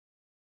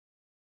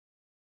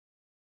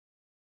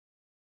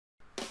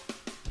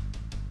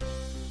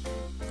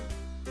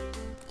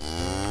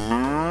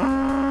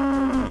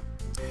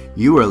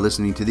You are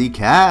listening to the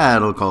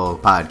Cattle Call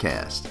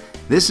Podcast.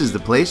 This is the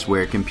place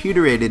where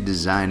computer-aided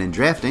design and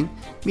drafting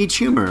meets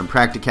humor and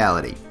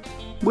practicality,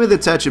 with a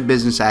touch of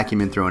business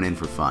acumen thrown in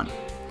for fun.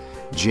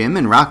 Jim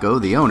and Rocco,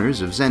 the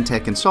owners of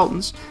Zentech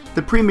Consultants,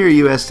 the premier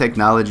U.S.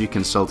 technology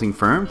consulting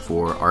firm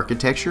for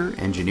architecture,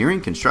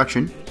 engineering,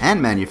 construction, and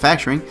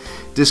manufacturing,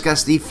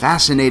 discuss the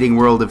fascinating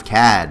world of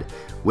CAD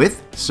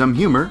with some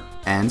humor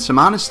and some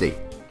honesty.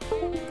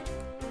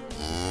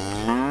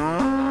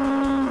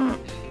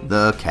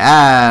 The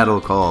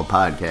Cattle Call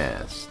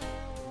Podcast.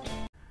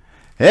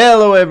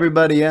 Hello,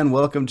 everybody, and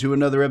welcome to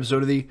another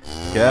episode of the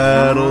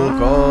Cattle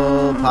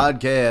Call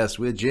Podcast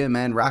with Jim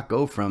and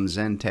Rocco from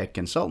Zentech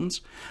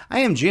Consultants. I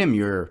am Jim,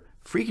 your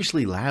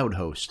freakishly loud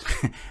host,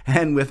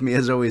 and with me,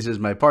 as always, is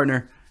my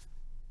partner,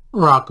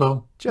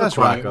 Rocco. Just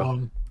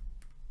Rocco.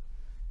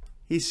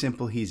 He's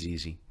simple, he's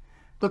easy,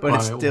 but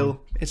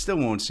it still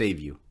won't save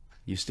you.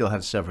 You still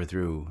have to suffer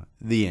through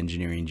the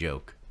engineering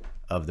joke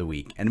of the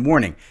week. And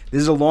warning,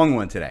 this is a long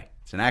one today.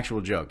 It's an actual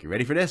joke. You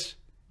ready for this?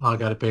 I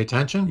got to pay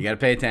attention. You got to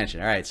pay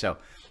attention. All right. So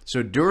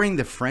during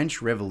the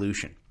French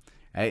Revolution,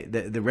 right,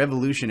 the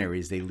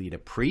revolutionaries, they lead a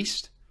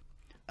priest,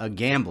 a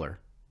gambler,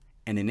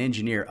 and an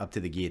engineer up to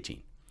the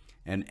guillotine.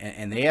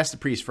 And they ask the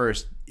priest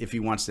first if he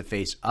wants to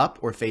face up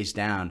or face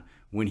down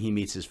when he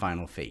meets his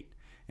final fate.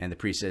 And the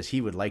priest says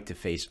he would like to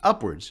face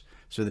upwards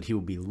so that he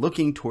will be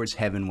looking towards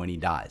heaven when he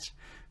dies.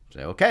 So,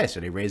 okay, so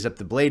they raise up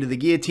the blade of the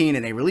guillotine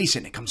and they release it,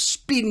 and it comes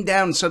speeding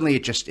down, and suddenly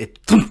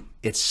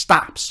it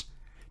stops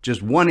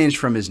just 1 inch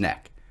from his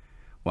neck.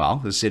 Well,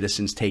 the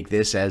citizens take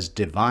this as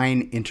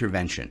divine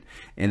intervention,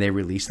 and they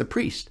release the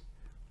priest.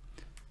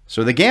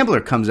 So the gambler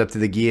comes up to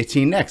the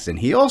guillotine next, and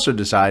he also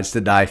decides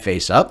to die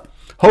face up,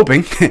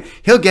 hoping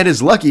he'll get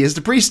as lucky as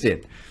the priest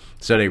did.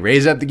 So they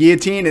raise up the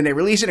guillotine, and they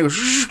release it, and it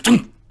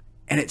goes,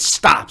 and it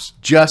stops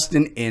just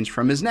 1 inch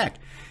from his neck.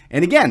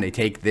 And again, they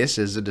take this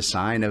as a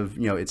sign of,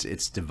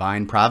 it's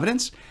divine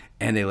providence,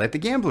 and they let the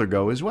gambler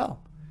go as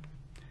well.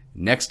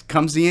 Next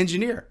comes the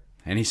engineer,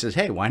 and he says,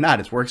 hey, why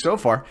not? It's worked so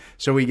far.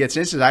 So he gets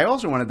in and says, I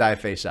also want to die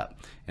face up.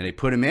 And they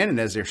put him in,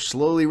 and as they're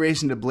slowly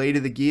raising the blade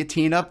of the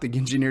guillotine up, the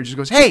engineer just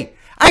goes, hey,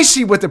 I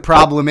see what the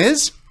problem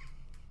is.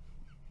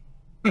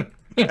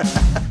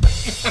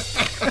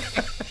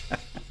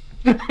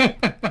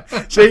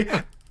 See?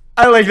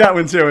 I like that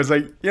one too. It's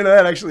like,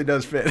 that actually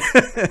does fit.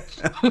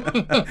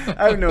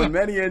 I've known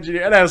many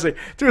engineers, and honestly,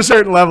 to a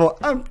certain level,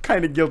 I'm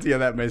kind of guilty of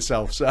that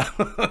myself. So,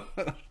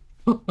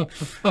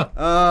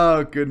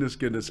 oh,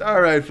 goodness.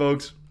 All right,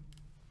 folks.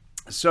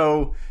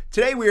 So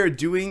today we are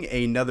doing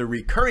another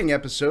recurring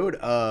episode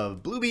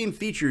of Bluebeam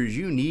features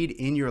you need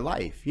in your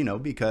life,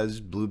 because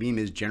Bluebeam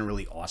is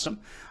generally awesome.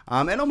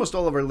 And almost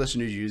all of our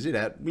listeners use it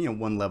at,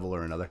 one level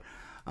or another.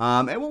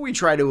 And what we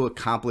try to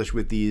accomplish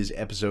with these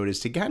episodes is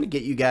to kind of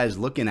get you guys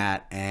looking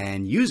at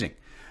and using,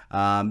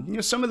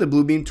 some of the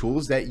Bluebeam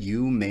tools that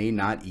you may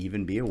not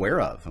even be aware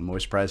of. I'm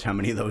always surprised how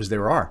many of those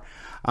there are.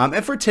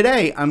 And for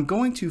today, I'm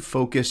going to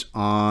focus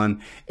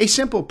on a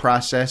simple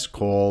process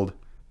called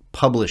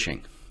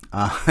publishing.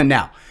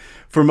 Now,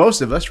 for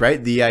most of us,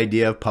 right, the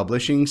idea of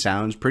publishing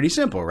sounds pretty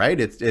simple, right?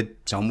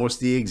 It's almost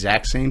the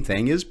exact same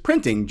thing as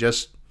printing,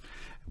 just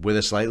with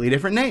a slightly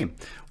different name.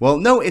 Well,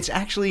 no, it's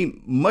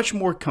actually much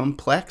more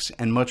complex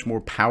and much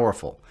more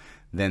powerful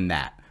than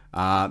that.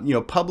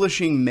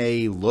 Publishing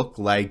may look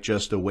like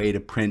just a way to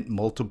print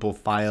multiple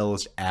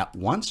files at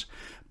once,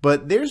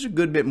 but there's a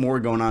good bit more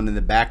going on in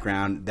the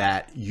background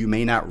that you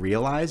may not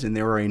realize, and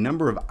there are a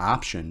number of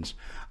options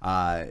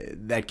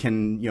that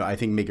can, I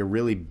think, make a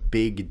really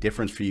big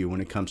difference for you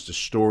when it comes to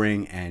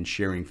storing and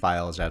sharing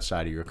files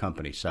outside of your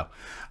company. So,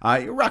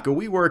 Rocco,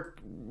 we work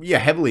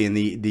heavily in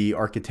the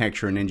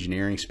architecture and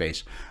engineering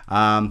space.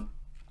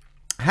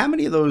 How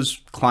many of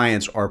those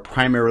clients are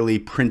primarily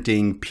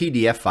printing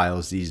PDF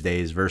files these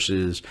days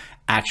versus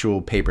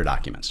actual paper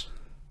documents?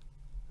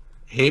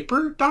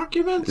 Paper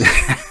documents?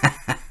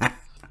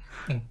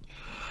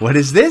 What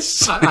is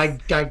this? I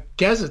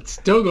guess it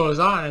still goes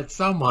on at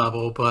some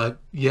level, but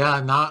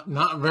yeah,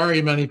 not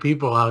very many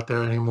people out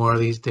there anymore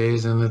these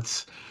days. And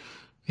it's,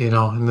 in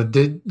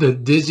the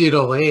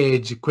digital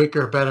age,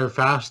 quicker, better,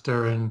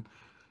 faster, and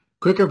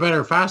quicker,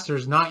 better, faster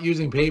is not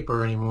using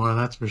paper anymore.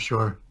 That's for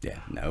sure. Yeah,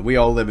 no, we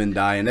all live and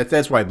die, and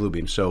that's why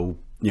Bluebeam's so,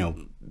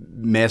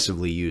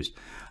 massively used.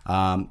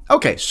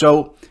 Okay,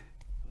 so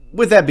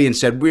with that being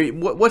said,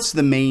 what's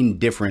the main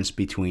difference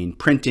between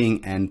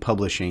printing and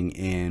publishing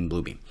in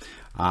Bluebeam?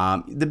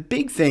 The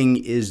big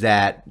thing is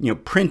that,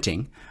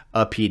 printing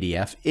a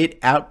PDF, it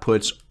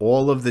outputs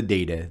all of the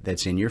data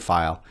that's in your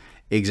file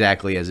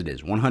exactly as it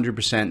is,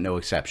 100%, no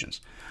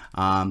exceptions.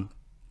 And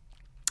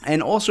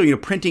also,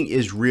 printing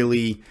is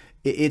really,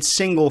 it's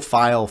single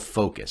file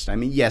focused. I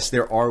mean, yes,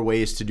 there are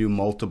ways to do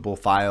multiple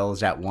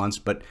files at once,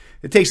 but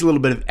it takes a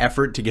little bit of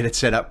effort to get it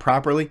set up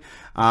properly.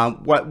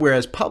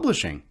 Whereas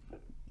publishing,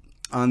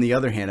 on the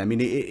other hand, I mean,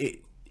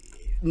 it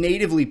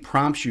natively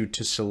prompts you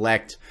to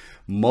select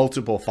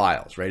multiple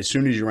files, right? As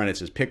soon as you run it, it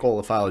says pick all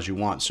the files you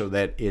want, so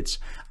that it's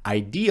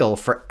ideal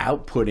for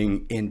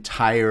outputting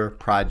entire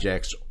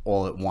projects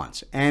all at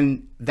once.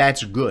 And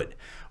that's good.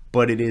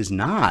 but it is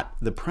not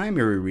the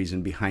primary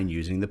reason behind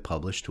using the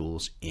publish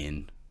tools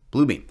in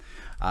Bluebeam.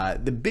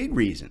 The big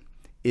reason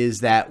is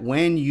that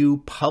when you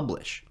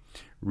publish,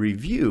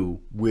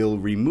 review will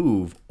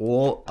remove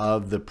all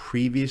of the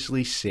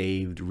previously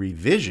saved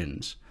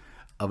revisions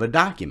of a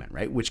document,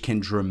 right? Which can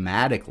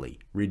dramatically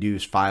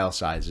reduce file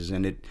sizes,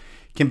 and it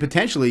can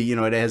potentially,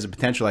 it has a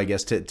potential, I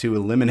guess, to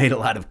eliminate a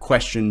lot of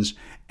questions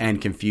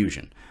and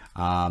confusion.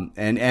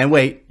 And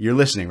wait, you're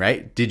listening,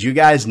 right? Did you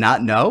guys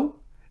not know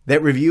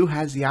that review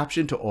has the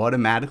option to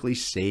automatically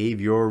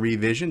save your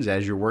revisions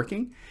as you're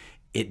working?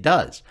 It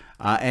does.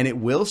 And it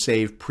will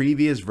save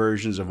previous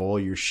versions of all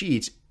your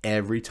sheets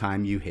every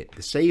time you hit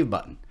the save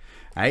button,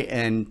 right?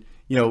 And,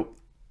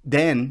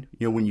 then,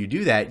 when you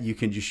do that, you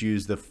can just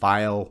use the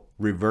file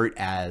revert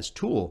as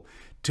tool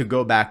to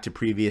go back to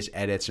previous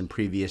edits and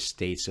previous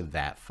states of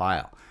that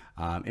file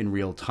in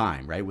real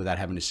time, right? Without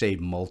having to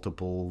save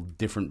multiple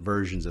different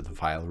versions of the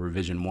file,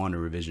 revision 1 or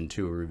revision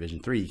 2 or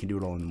revision 3. You can do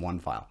it all in one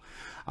file.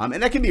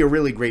 And that can be a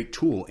really great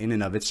tool in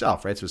and of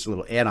itself, right? So it's a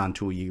little add-on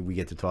tool we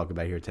get to talk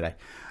about here today.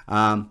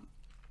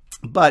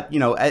 But,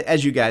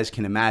 as you guys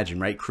can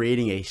imagine, right,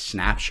 creating a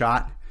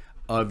snapshot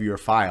of your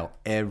file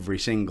every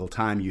single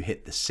time you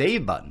hit the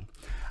save button,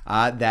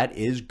 that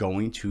is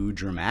going to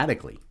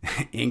dramatically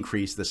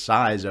increase the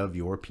size of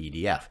your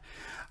PDF.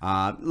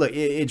 Look,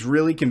 it's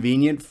really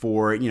convenient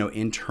for,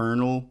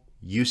 internal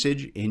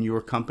usage in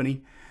your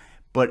company,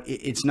 but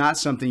it's not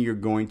something you're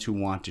going to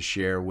want to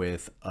share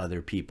with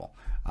other people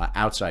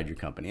outside your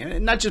company.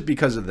 And not just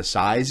because of the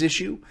size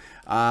issue,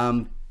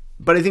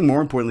 but I think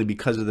more importantly,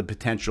 because of the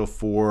potential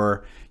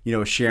for,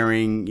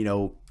 sharing,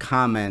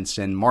 comments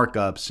and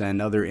markups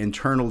and other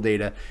internal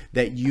data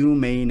that you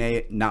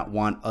may not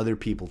want other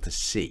people to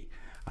see.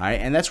 All right.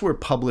 And that's where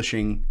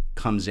publishing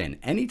comes in.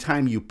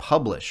 Anytime you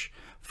publish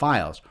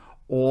files,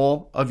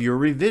 all of your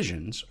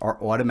revisions are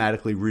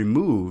automatically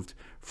removed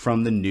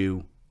from the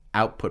new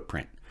output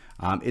print.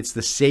 It's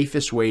the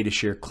safest way to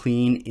share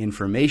clean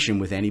information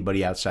with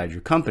anybody outside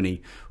your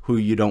company who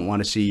you don't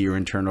want to see your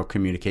internal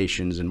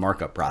communications and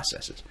markup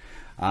processes.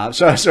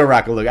 So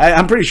Rocco, look,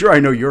 I'm pretty sure I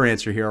know your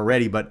answer here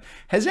already, but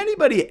has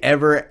anybody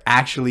ever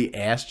actually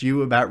asked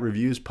you about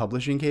Review's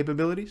publishing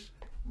capabilities?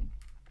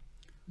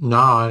 No,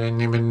 I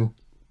didn't even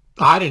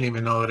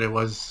know that it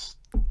was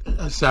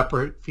a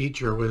separate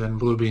feature within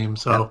Bluebeam.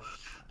 So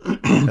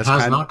that's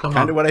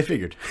kind of what I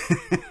figured.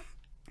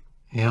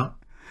 Yeah.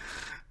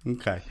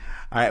 Okay.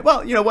 All right.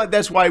 Well, you know what?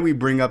 That's why we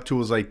bring up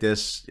tools like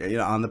this,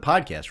 on the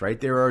podcast,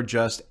 right? There are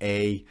just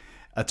a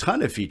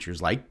ton of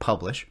features like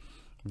Publish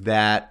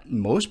that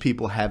most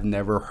people have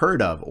never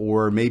heard of,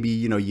 or maybe,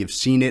 you've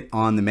seen it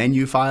on the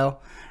menu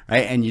file,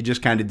 right? And you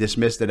just kind of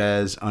dismissed it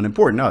as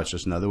unimportant. No, it's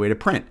just another way to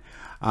print.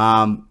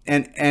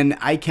 And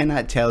I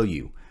cannot tell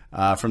you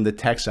from the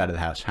tech side of the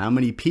house how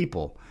many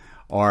people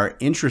are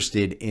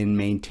interested in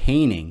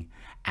maintaining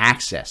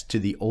access to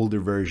the older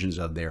versions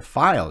of their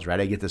files, right?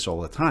 I get this all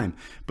the time,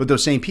 but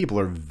those same people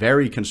are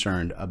very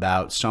concerned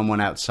about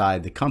someone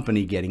outside the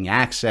company getting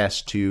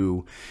access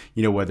to,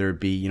 whether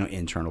it be,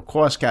 internal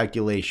cost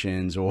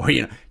calculations, or,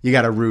 you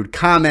got a rude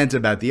comment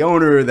about the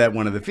owner that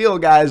one of the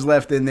field guys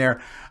left in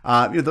there.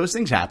 Those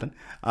things happen.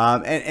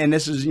 And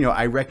this is,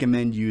 I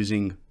recommend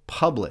using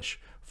Publish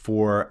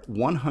for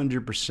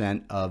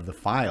 100% of the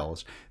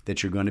files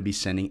that you're going to be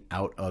sending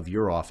out of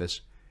your office,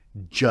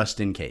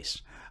 just in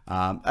case.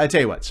 I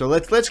tell you what, so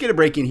let's get a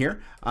break in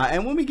here.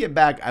 And when we get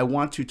back, I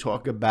want to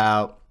talk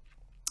about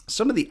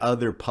some of the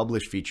other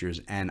Publish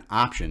features and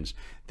options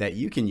that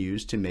you can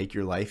use to make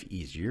your life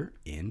easier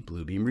in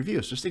Bluebeam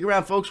Review. So stick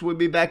around, folks. We'll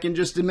be back in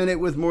just a minute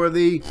with more of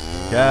the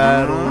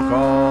Cattle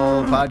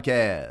Call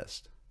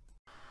Podcast.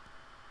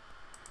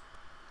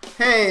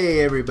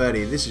 Hey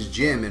everybody, this is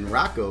Jim and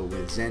Rocco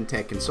with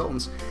ZenTech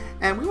Consultants,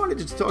 and we wanted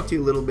to talk to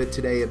you a little bit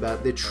today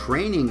about the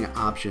training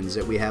options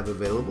that we have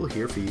available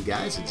here for you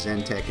guys at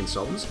ZenTech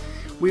Consultants.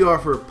 We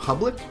offer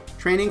public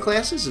training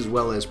classes as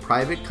well as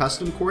private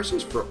custom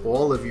courses for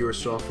all of your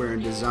software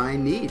and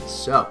design needs.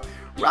 So,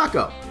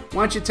 Rocco,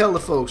 why don't you tell the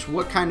folks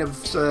what kind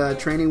of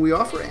training we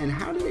offer and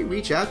how do they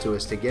reach out to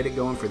us to get it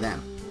going for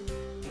them?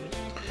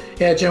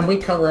 Yeah, Jim, we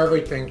cover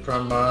everything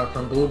from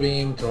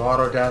Bluebeam to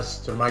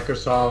Autodesk to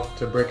Microsoft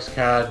to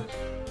BricsCAD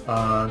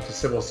to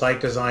civil site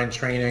design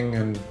training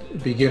and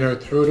beginner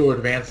through to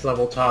advanced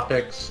level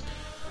topics.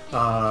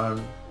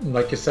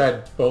 Like you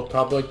said, both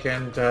public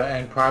and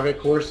private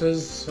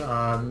courses.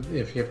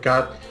 If you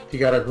got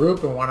a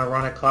group and want to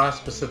run a class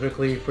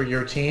specifically for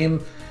your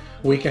team,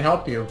 we can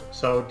help you.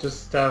 So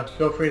just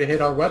feel free to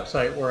hit our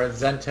website. We're at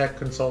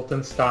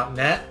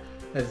zentechconsultants.net.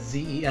 That's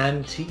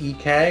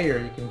ZENTEK, or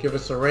you can give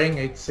us a ring,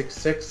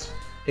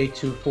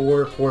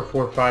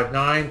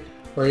 866-824-4459,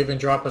 or even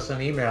drop us an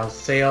email,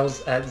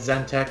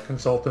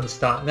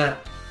 sales@zentechconsultants.net.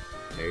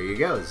 There you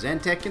go,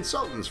 ZenTech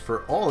Consultants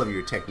for all of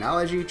your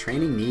technology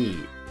training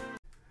need.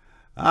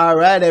 All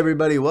right,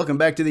 everybody, welcome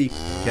back to the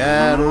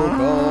Cattle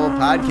Call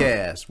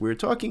Podcast. We're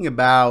talking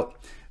about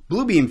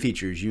Bluebeam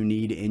features you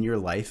need in your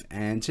life,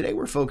 and today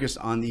we're focused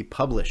on the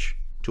Publish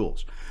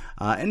tools.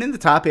 And in the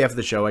top half of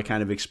the show, I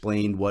kind of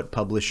explained what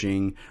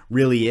publishing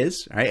really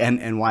is, right?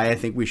 And why I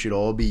think we should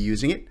all be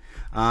using it.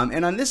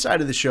 And on this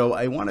side of the show,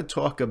 I want to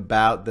talk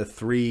about the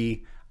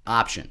 3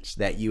 options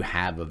that you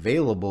have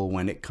available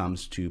when it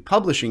comes to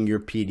publishing your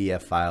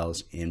PDF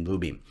files in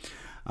Bluebeam.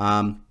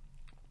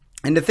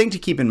 And the thing to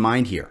keep in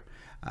mind here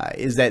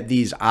is that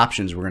these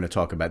options we're going to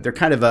talk about, they're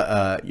kind of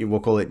we'll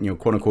call it,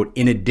 quote unquote,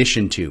 in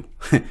addition to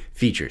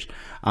features.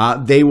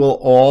 They will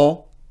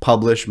all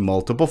publish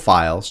multiple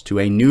files to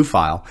a new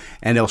file,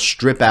 and they'll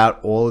strip out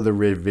all of the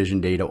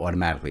revision data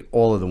automatically,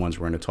 all of the ones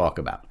we're going to talk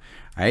about,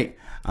 right?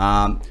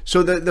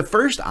 So the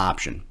first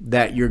option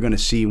that you're going to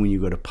see when you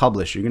go to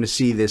publish, you're going to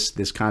see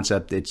this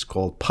concept. It's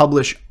called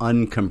publish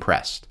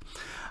uncompressed.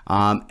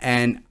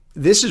 And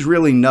this is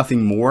really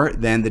nothing more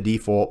than the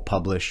default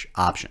publish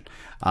option.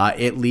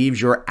 It leaves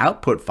your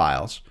output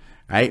files,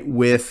 right,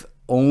 with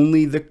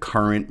only the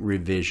current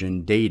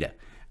revision data.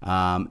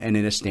 And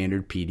in a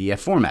standard PDF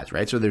format,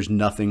 right? So there's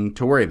nothing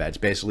to worry about. It's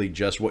basically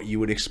just what you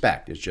would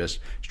expect. It's just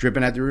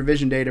stripping out the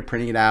revision data,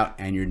 printing it out,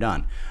 and you're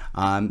done.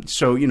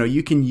 So,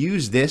 you can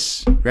use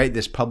this, right,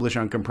 this publish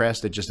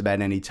uncompressed at just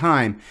about any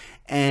time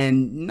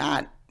and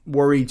not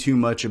worry too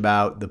much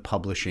about the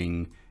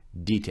publishing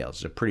details.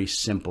 It's a pretty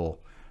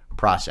simple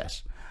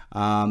process.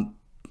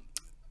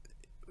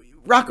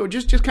 Rocco,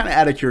 just kind of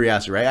out of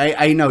curiosity, right?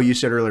 I know you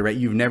said earlier, right,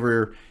 you've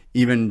never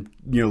even,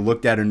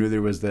 looked at or knew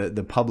there was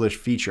the publish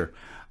feature.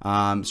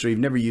 So you've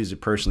never used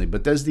it personally,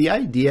 but does the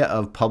idea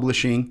of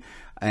publishing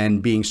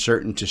and being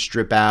certain to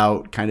strip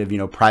out kind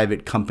of,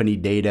 private company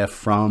data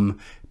from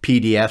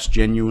PDFs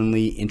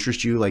genuinely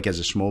interest you, like as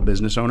a small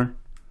business owner?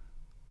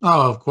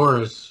 Oh, of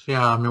course.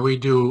 Yeah. I mean, we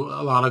do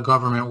a lot of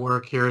government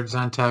work here at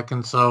Zentech.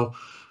 And so,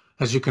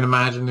 as you can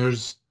imagine,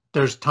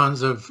 there's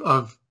tons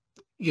of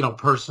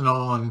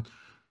personal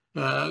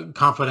and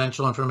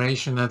confidential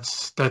information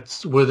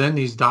that's within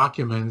these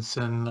documents,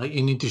 and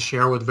you need to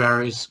share with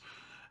various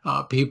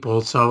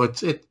people. So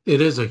it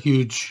is a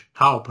huge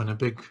help and a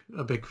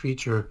big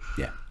feature.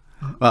 Yeah.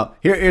 Well,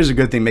 here's a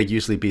good thing, make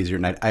you sleep easier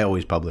at night. I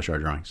always publish our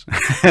drawings.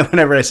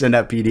 Whenever I send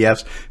out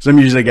PDFs, so I'm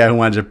usually the guy who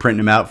winds up printing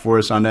them out for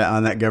us on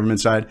that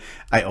government side.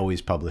 I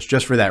always publish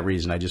just for that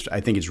reason. I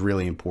think it's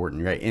really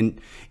important, right?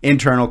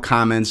 Internal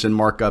comments and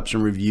markups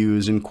and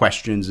reviews and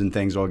questions and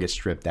things all get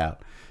stripped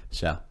out.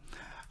 So,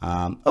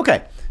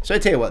 okay. So I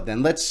tell you what,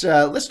 then let's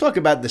talk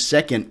about the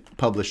second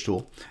publish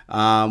tool,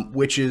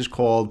 which is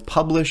called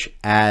Publish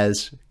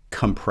as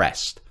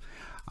Compressed.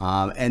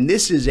 And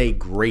this is a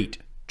great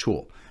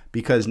tool,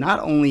 because not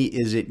only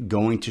is it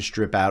going to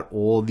strip out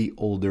all the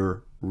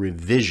older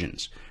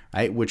revisions,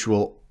 right, which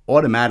will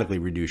automatically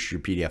reduce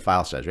your PDF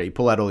file size, right? You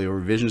pull out all your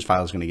revisions,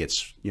 file is going to get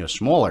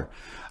smaller.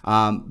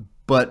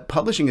 But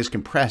publishing as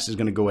compressed is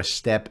going to go a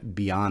step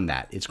beyond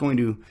that. It's going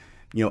to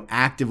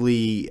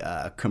actively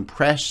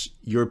compress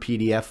your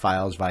PDF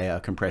files via a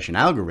compression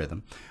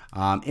algorithm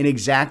in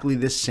exactly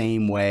the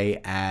same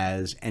way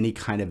as any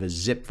kind of a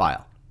zip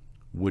file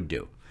would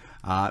do.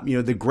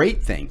 The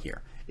great thing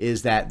here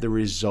is that the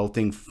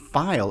resulting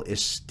file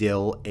is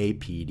still a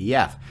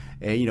PDF.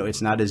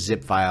 It's not a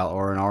zip file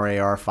or an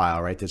RAR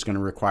file, right? That's going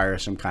to require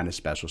some kind of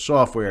special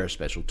software,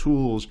 special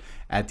tools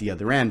at the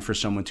other end for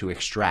someone to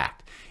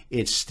extract.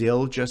 It's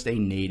still just a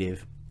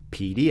native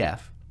PDF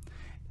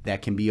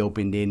that can be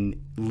opened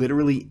in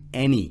literally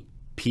any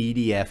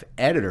PDF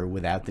editor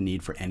without the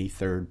need for any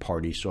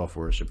third-party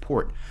software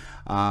support.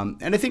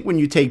 And I think when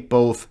you take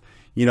both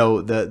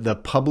the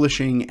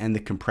publishing and the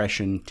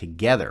compression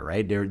together,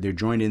 right? They're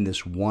joined in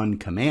this one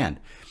command.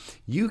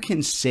 You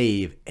can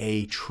save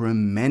a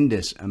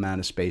tremendous amount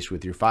of space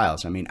with your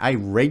files. I mean, I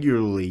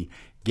regularly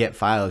get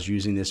files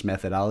using this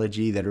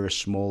methodology that are as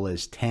small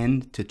as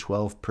 10 to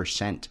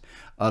 12%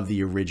 of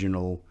the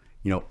original,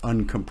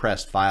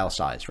 uncompressed file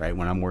size, right?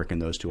 When I'm working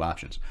those two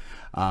options.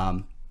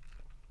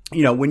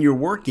 When you're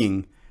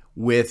working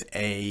with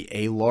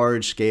a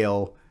large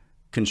scale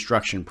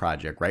construction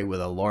project, right, with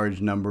a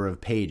large number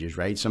of pages,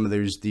 right? Some of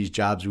these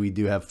jobs we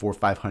do have 400 or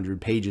 500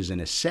 pages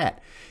in a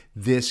set.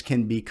 This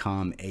can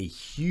become a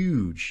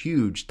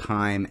huge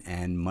time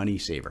and money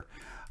saver.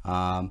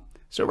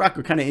 So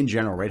Rocco, kind of in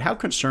general, right, how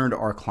concerned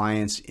are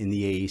clients in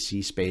the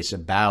AEC space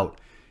about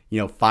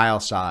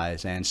file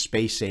size and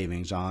space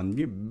savings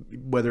on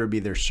whether it be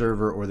their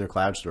server or their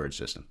cloud storage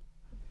system?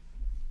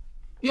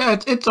 Yeah,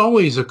 it's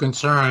always a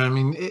concern. I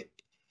mean,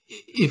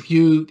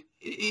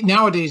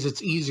 nowadays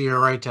it's easier,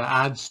 right, to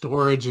add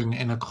storage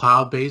in a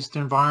cloud-based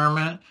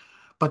environment,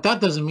 but that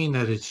doesn't mean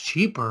that it's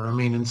cheaper. I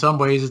mean, in some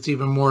ways it's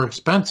even more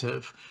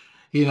expensive.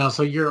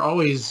 So you're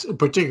always,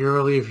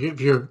 particularly if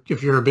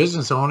you're a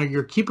business owner,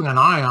 you're keeping an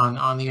eye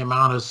on the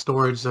amount of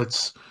storage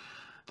that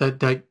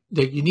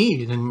you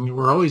need. And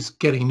we're always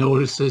getting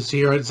notices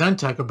here at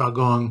Zentech about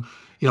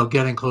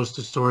getting close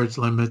to storage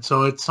limits.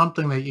 So it's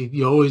something that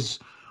you always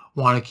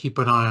want to keep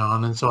an eye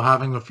on. And so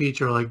having a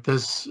feature like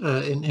this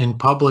in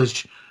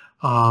Publish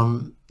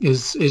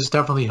is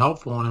definitely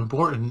helpful and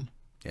important.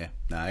 Yeah,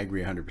 no, I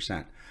agree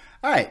 100%.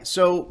 All right,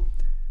 so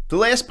the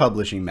last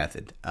publishing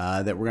method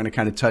that we're going to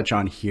kind of touch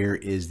on here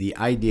is the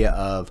idea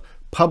of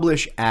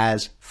publish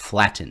as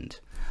flattened.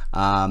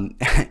 And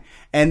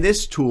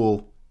this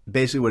tool,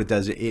 basically what it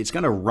does, it's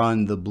going to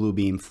run the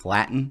Bluebeam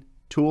flatten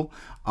tool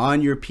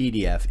on your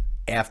PDF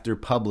after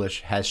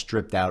publish has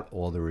stripped out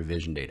all the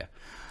revision data.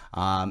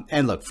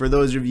 And look, for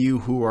those of you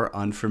who are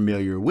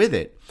unfamiliar with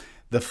it,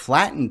 the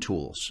flatten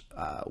tools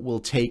will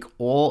take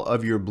all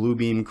of your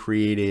Bluebeam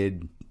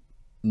created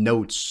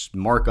notes,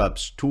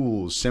 markups,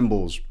 tools,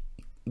 symbols,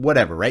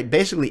 whatever, right?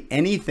 Basically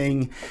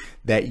anything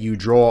that you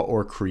draw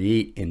or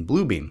create in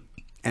Bluebeam,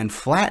 and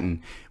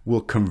flatten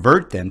will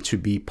convert them to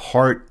be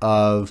part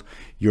of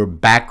your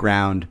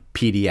background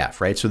PDF,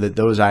 right? So that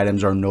those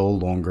items are no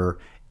longer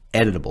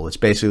editable. It's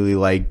basically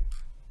like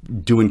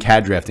doing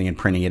CAD drafting and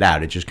printing it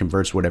out. It just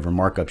converts whatever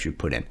markups you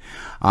put in.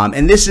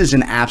 And this is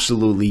an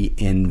absolutely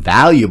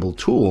invaluable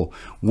tool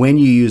when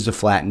you use the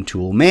flatten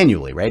tool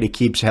manually, right?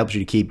 It helps you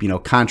to keep,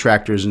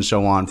 contractors and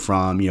so on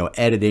from,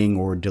 editing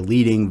or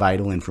deleting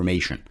vital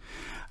information,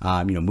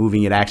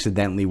 moving it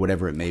accidentally,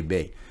 whatever it may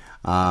be.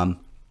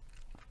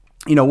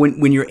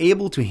 When you're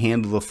able to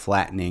handle the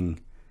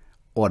flattening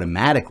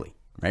automatically,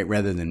 right,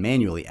 rather than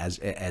manually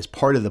as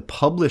part of the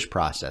publish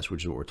process,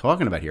 which is what we're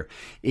talking about here,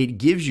 it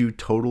gives you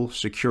total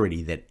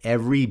security that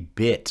every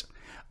bit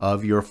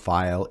of your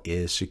file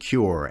is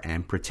secure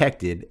and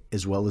protected,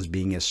 as well as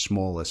being as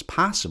small as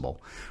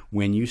possible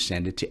when you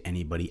send it to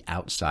anybody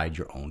outside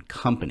your own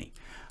company.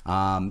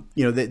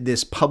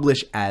 This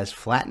publish as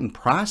flattened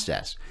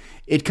process,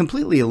 it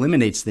completely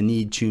eliminates the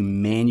need to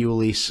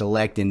manually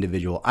select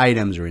individual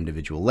items or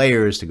individual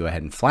layers to go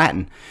ahead and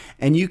flatten,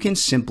 and you can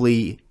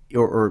simply,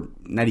 or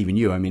not even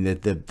you, I mean,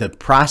 the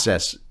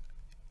process,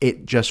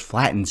 it just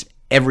flattens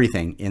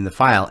everything in the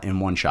file in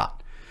one shot.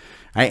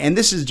 Right? And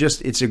this is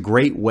just, it's a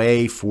great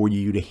way for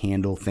you to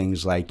handle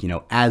things like,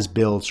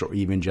 as-built or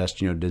even just,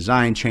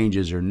 design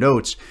changes or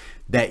notes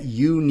that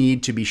you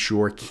need to be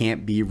sure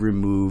can't be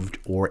removed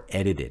or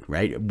edited,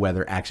 right?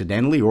 Whether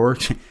accidentally or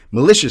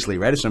maliciously,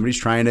 right? If somebody's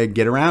trying to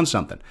get around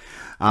something.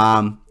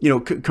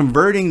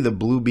 Converting the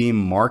Bluebeam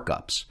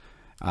markups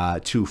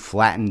to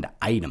flattened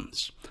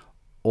items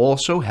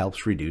also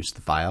helps reduce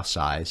the file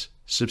size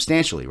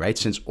substantially, right?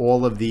 Since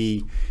all of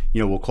the,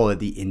 we'll call it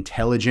the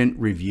intelligent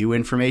review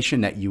information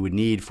that you would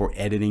need for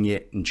editing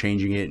it and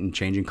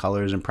changing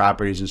colors and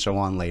properties and so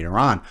on later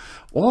on,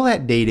 all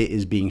that data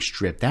is being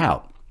stripped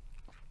out.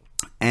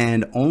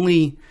 And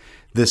only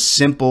the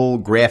simple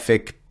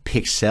graphic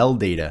pixel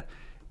data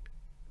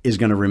is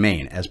going to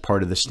remain as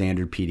part of the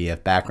standard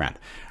PDF background.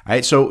 All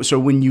right, so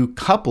when you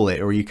couple it,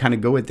 or you kind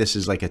of go with this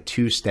as like a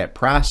two-step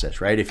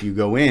process, right? If you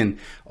go in,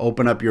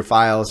 open up your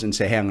files and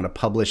say, hey, I'm going to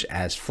publish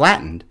as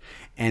flattened,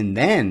 and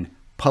then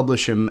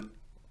publish them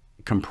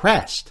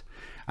compressed,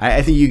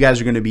 I think you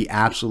guys are going to be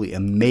absolutely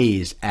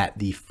amazed at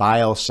the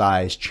file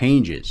size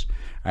changes,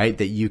 right,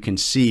 that you can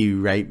see,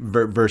 right,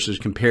 versus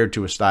compared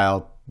to a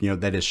style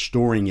that is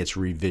storing its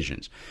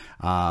revisions.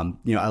 I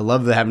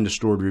love having to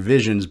store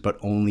revisions, but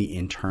only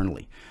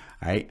internally.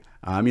 Right.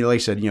 Like I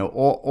said,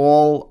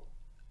 all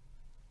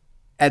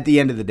at the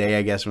end of the day,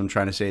 I guess what I'm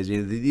trying to say is,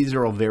 these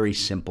are all very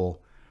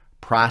simple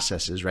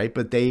processes, right?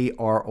 But they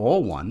are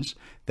all ones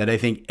that I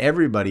think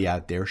everybody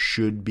out there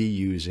should be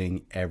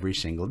using every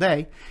single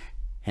day.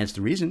 Hence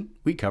the reason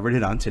we covered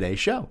it on today's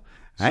show.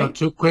 Right?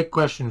 So 2 quick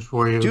questions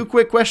for you. 2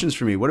 quick questions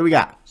for me. What do we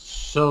got?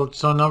 So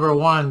number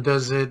one,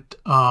 does it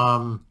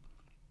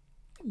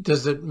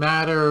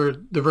matter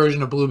the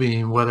version of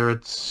Bluebeam, whether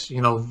it's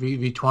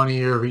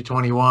V20 or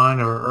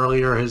V21 or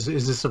earlier? Is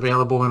this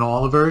available in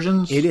all the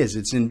versions? It is.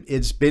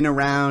 It's been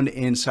around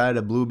inside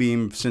of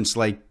Bluebeam since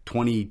like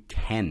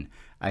 2010,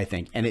 I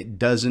think, and it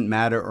doesn't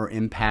matter or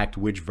impact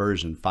which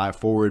version, 5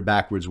 forward,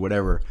 backwards,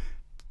 whatever.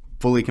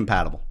 Fully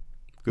compatible.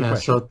 Good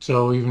question.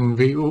 So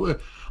even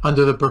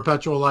under the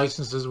perpetual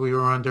licenses, we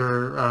were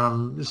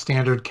under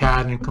standard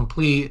CAD and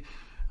complete.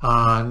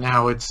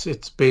 Now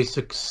it's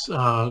basics,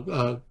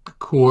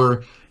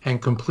 core,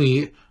 and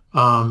complete.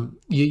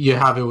 You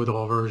have it with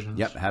all versions.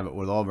 Yep, have it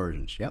with all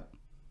versions. Yep.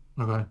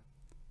 Okay.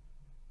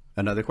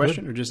 Another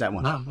question or just that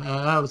one? No,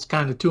 that was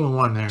kind of 2 in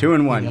 1 there. 2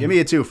 in 1. Yeah. Give me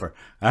a twofer.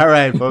 All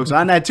right, folks.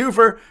 On that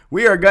twofer,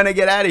 we are going to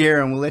get out of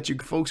here, and we'll let you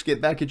folks get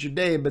back at your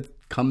day, but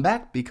come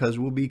back, because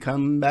we'll be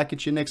coming back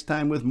at you next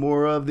time with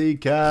more of the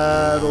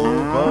Cattle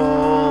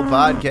Call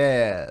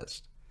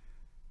Podcast.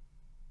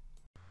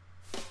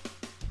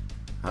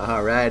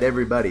 All right,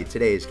 everybody.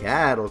 Today's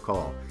Cattle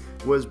Call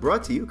was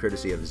brought to you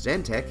courtesy of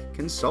Zentech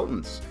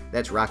Consultants.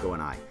 That's Rocco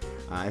and I.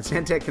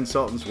 Zentech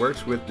Consultants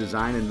works with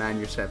design and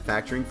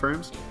manufacturing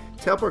firms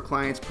to help our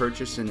clients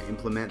purchase and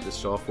implement the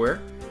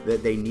software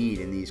that they need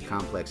in these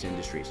complex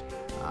industries.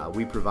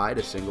 We provide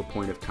a single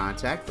point of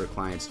contact for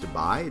clients to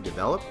buy,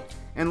 develop,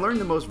 and learn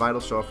the most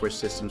vital software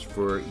systems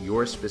for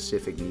your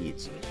specific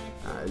needs.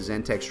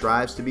 Zentech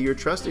strives to be your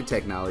trusted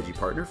technology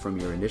partner from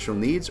your initial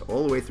needs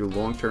all the way through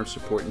long-term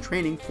support and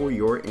training for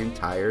your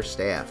entire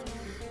staff.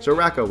 So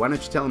Rocco, why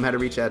don't you tell them how to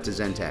reach out to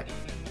Zentech?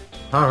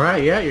 All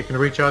right, yeah, you can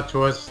reach out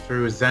to us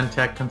through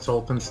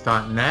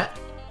zentechconsultants.net.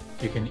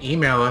 You can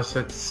email us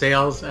at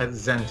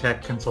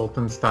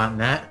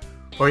sales@zentechconsultants.net,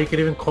 or you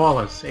could even call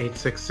us,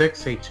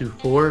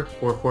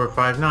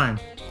 866-824-4459.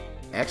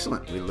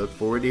 Excellent. We look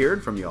forward to hearing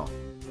from y'all.